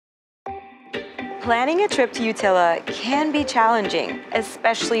Planning a trip to Utila can be challenging,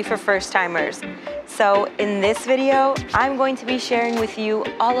 especially for first-timers. So in this video, I'm going to be sharing with you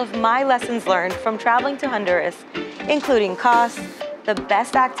all of my lessons learned from traveling to Honduras, including costs, the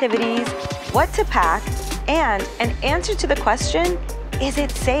best activities, what to pack, and an answer to the question, is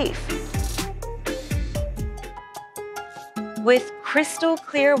it safe? With crystal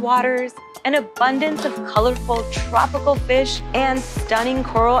clear waters, an abundance of colorful tropical fish, and stunning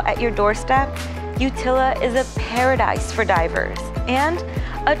coral at your doorstep, Utila is a paradise for divers and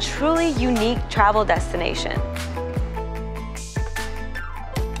a truly unique travel destination.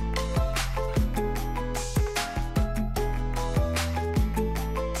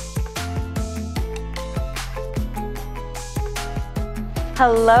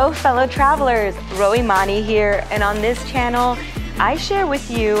 Hello fellow travelers, Roimani here, and on this channel I share with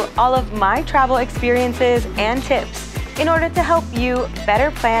you all of my travel experiences and tips in order to help you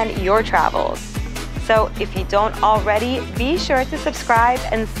better plan your travels. So if you don't already, be sure to subscribe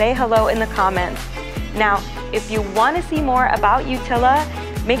and say hello in the comments. Now, if you want to see more about Utila,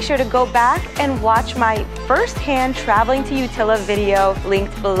 make sure to go back and watch my first-hand traveling to Utila video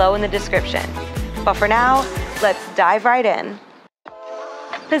linked below in the description. But for now, let's dive right in.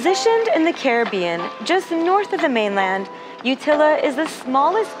 Positioned in the Caribbean, just north of the mainland, Utila is the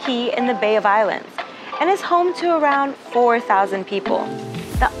smallest key in the Bay of Islands and is home to around 4,000 people.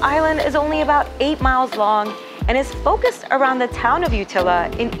 The island is only about 8 miles long and is focused around the town of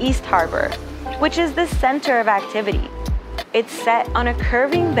Utila in East Harbor, which is the center of activity. It's set on a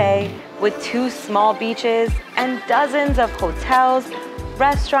curving bay with 2 small beaches and dozens of hotels,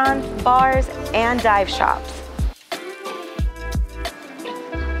 restaurants, bars, and dive shops.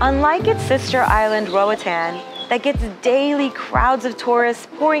 Unlike its sister island, Roatan, that gets daily crowds of tourists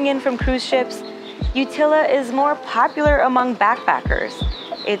pouring in from cruise ships, Utila is more popular among backpackers.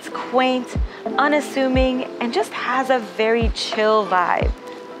 It's quaint, unassuming, and just has a very chill vibe.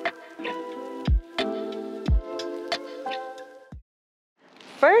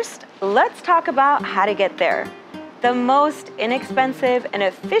 First, let's talk about how to get there. The most inexpensive and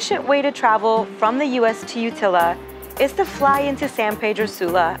efficient way to travel from the US to Utila is to fly into San Pedro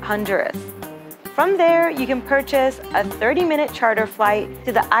Sula, Honduras. From there, you can purchase a 30-minute charter flight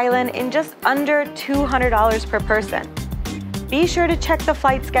to the island in just under $200 per person. Be sure to check the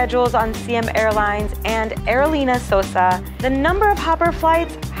flight schedules on CM Airlines and Aerolíneas Sosa. The number of hopper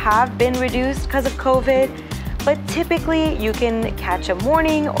flights have been reduced because of COVID, but typically you can catch a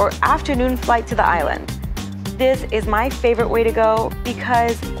morning or afternoon flight to the island. This is my favorite way to go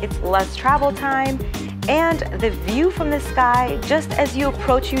because it's less travel time, and the view from the sky just as you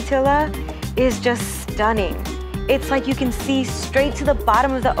approach Utila is just stunning. It's like you can see straight to the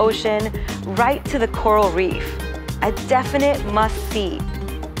bottom of the ocean, right to the coral reef. A definite must-see.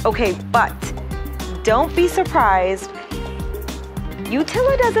 Okay, but don't be surprised.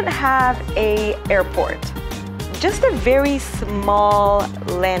 Utila doesn't have an airport, just a very small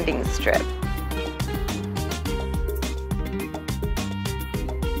landing strip.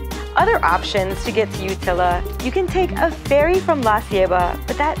 Other options to get to Utila, you can take a ferry from La Ceiba,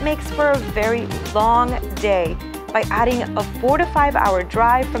 but that makes for a very long day by adding a 4 to 5 hour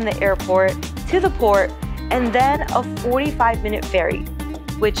drive from the airport to the port and then a 45-minute ferry,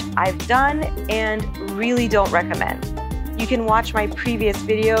 which I've done and really don't recommend. You can watch my previous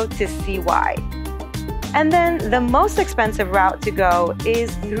video to see why. And then the most expensive route to go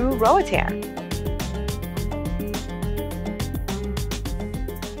is through Roatan.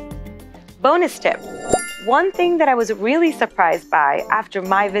 Bonus tip, one thing that I was really surprised by after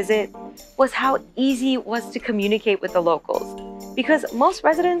my visit was how easy it was to communicate with the locals, because most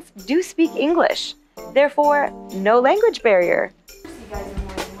residents do speak English, therefore no language barrier. You guys are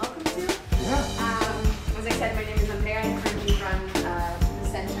more than welcome to. As I said, my name is Andrea. I currently run the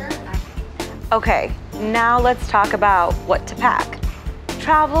center. Okay, now let's talk about what to pack.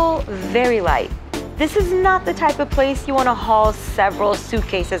 Travel very light. This is not the type of place you want to haul several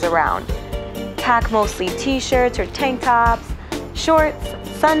suitcases around. Pack mostly t-shirts or tank tops, shorts,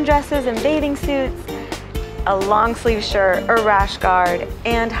 sundresses and bathing suits, a long sleeve shirt or rash guard,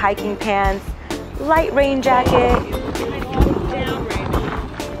 and hiking pants, light rain jacket,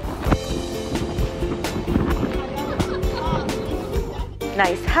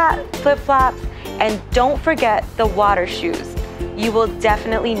 nice hat, flip-flops, and don't forget the water shoes. You will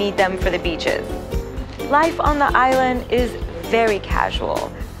definitely need them for the beaches. Life on the island is very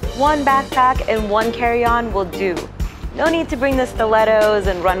casual. 1 backpack and 1 carry-on will do. No need to bring the stilettos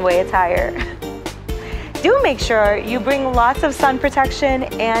and runway attire. Do make sure you bring lots of sun protection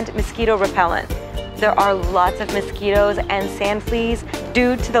and mosquito repellent. There are lots of mosquitoes and sand fleas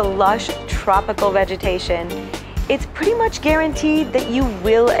Due to the lush tropical vegetation, it's pretty much guaranteed that you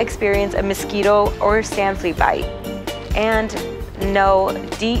will experience a mosquito or sand flea bite. And no,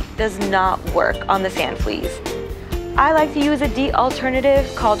 DEET does not work on the sand fleas. I like to use a DEET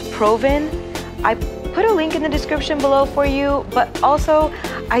alternative called Provin. I put a link in the description below for you, but also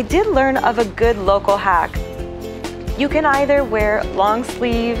I did learn of a good local hack. You can either wear long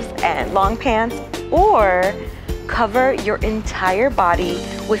sleeves and long pants or cover your entire body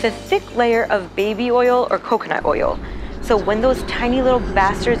with a thick layer of baby oil or coconut oil. So when those tiny little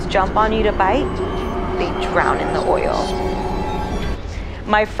bastards jump on you to bite, they drown in the oil.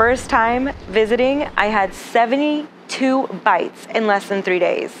 My first time visiting, I had 72 bites in less than 3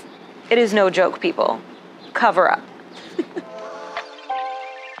 days. It is no joke, people. Cover up.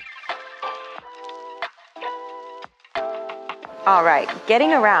 All right,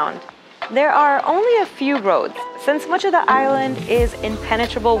 getting around. There are only a few roads, since much of the island is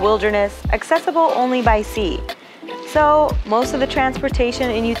impenetrable wilderness, accessible only by sea. So most of the transportation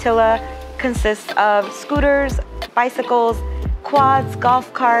in Utila consists of scooters, bicycles, quads,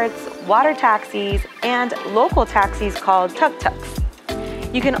 golf carts, water taxis, and local taxis called tuk-tuks.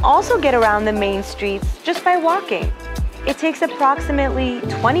 You can also get around the main streets just by walking. It takes approximately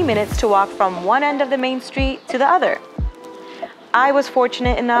 20 minutes to walk from one end of the main street to the other. I was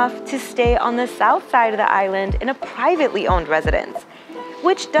fortunate enough to stay on the south side of the island in a privately owned residence,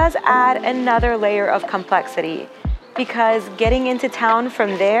 which does add another layer of complexity because getting into town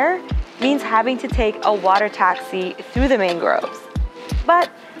from there means having to take a water taxi through the mangroves. But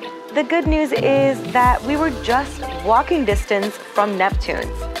the good news is that we were just walking distance from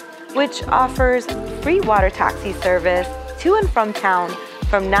Neptune's, which offers free water taxi service to and from town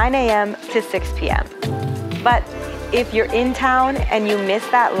from 9 a.m. to 6 p.m. But if you're in town and you miss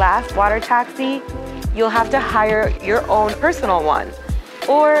that last water taxi, you'll have to hire your own personal one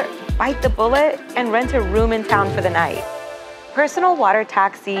or bite the bullet and rent a room in town for the night. Personal water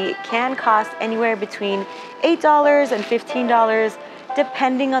taxi can cost anywhere between $8 and $15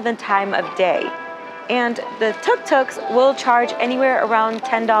 depending on the time of day. And the tuk-tuks will charge anywhere around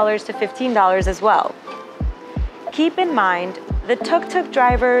 $10 to $15 as well. Keep in mind, the tuk-tuk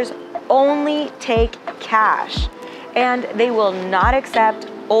drivers only take cash, and they will not accept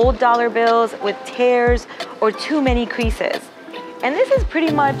old dollar bills with tears or too many creases. And this is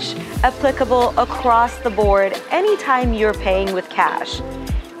pretty much applicable across the board anytime you're paying with cash.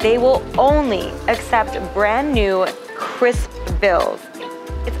 They will only accept brand new, crisp bills.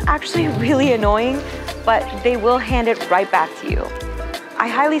 It's actually really annoying, but they will hand it right back to you. I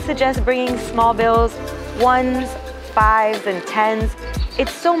highly suggest bringing small bills, 1s, 5s, and 10s.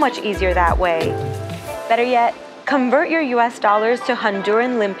 It's so much easier that way. Better yet, convert your US dollars to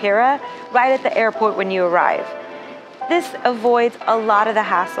Honduran lempira right at the airport when you arrive. This avoids a lot of the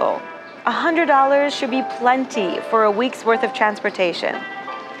hassle. $100 should be plenty for a week's worth of transportation.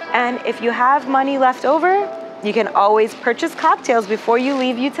 And if you have money left over, you can always purchase cocktails before you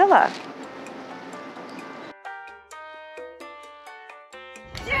leave Utila.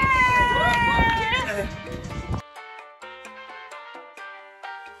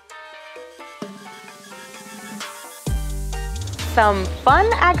 Some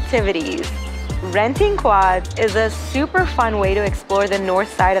fun activities. Renting quads is a super fun way to explore the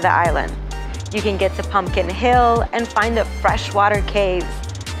north side of the island. You can get to Pumpkin Hill and find the freshwater caves.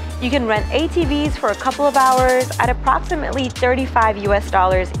 You can rent ATVs for a couple of hours at approximately $35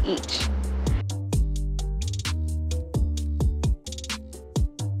 US each.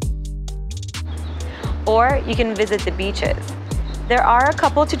 Or you can visit the beaches. There are a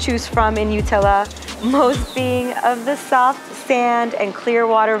couple to choose from in Utila, most being of the soft sand and clear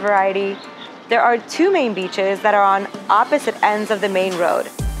water variety. There are two main beaches that are on opposite ends of the main road,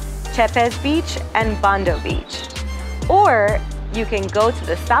 Chepe's Beach and Bondo Beach. Or you can go to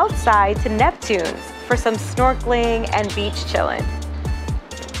the south side to Neptune's for some snorkeling and beach chilling.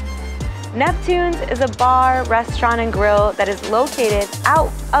 Neptune's is a bar, restaurant, and grill that is located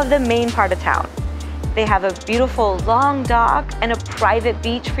out of the main part of town. They have a beautiful long dock and a private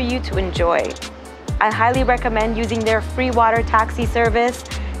beach for you to enjoy. I highly recommend using their free water taxi service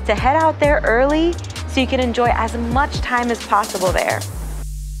to head out there early so you can enjoy as much time as possible there.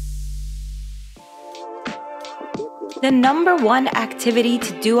 The #1 activity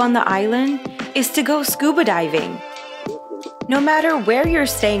to do on the island is to go scuba diving. No matter where you're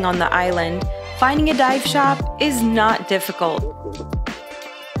staying on the island, finding a dive shop is not difficult.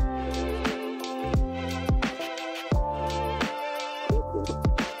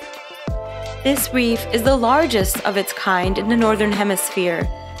 This reef is the largest of its kind in the Northern Hemisphere,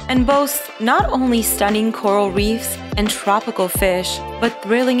 and boasts not only stunning coral reefs and tropical fish, but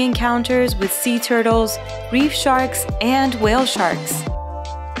thrilling encounters with sea turtles, reef sharks, and whale sharks.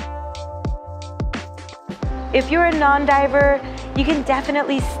 If you're a non-diver, you can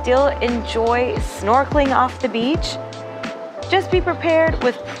definitely still enjoy snorkeling off the beach. Just be prepared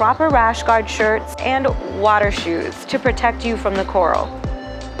with proper rash guard shirts and water shoes to protect you from the coral.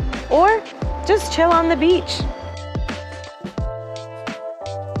 Or just chill on the beach.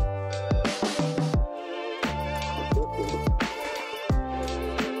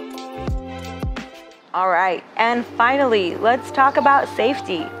 All right, and finally, let's talk about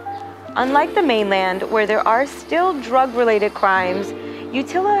safety. Unlike the mainland, where there are still drug-related crimes,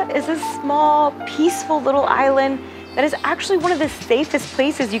 Utila is a small, peaceful little island that is actually one of the safest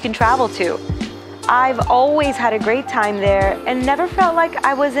places you can travel to. I've always had a great time there and never felt like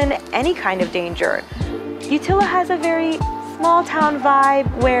I was in any kind of danger. Utila has a very small town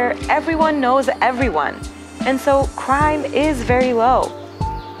vibe where everyone knows everyone, and so crime is very low.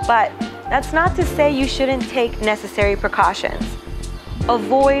 But that's not to say you shouldn't take necessary precautions.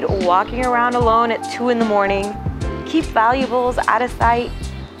 Avoid walking around alone at 2 in the morning. Keep valuables out of sight.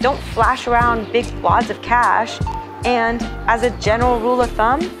 Don't flash around big wads of cash. And as a general rule of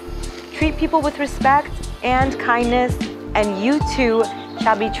thumb, treat people with respect and kindness, and you too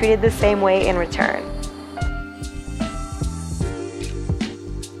shall be treated the same way in return.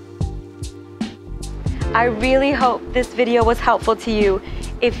 I really hope this video was helpful to you.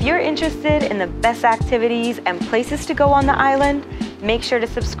 If you're interested in the best activities and places to go on the island, make sure to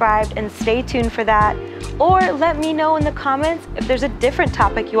subscribe and stay tuned for that. Or let me know in the comments if there's a different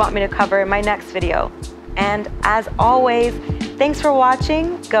topic you want me to cover in my next video. And as always, thanks for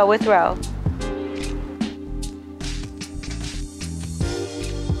watching. Go with Ro.